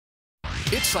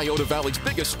It's Scioto Valley's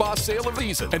biggest spa sale of the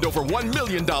season, and over $1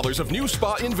 million of new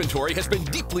spa inventory has been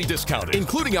deeply discounted,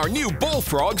 including our new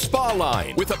Bullfrog Spa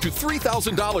line, with up to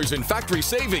 $3,000 in factory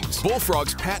savings.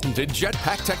 Bullfrog's patented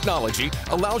jetpack technology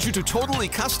allows you to totally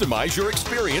customize your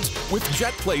experience with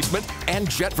jet placement and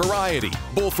jet variety.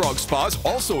 Bullfrog spas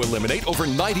also eliminate over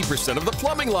 90% of the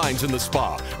plumbing lines in the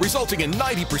spa, resulting in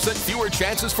 90% fewer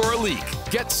chances for a leak.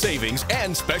 Get savings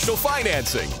and special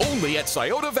financing only at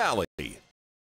Scioto Valley.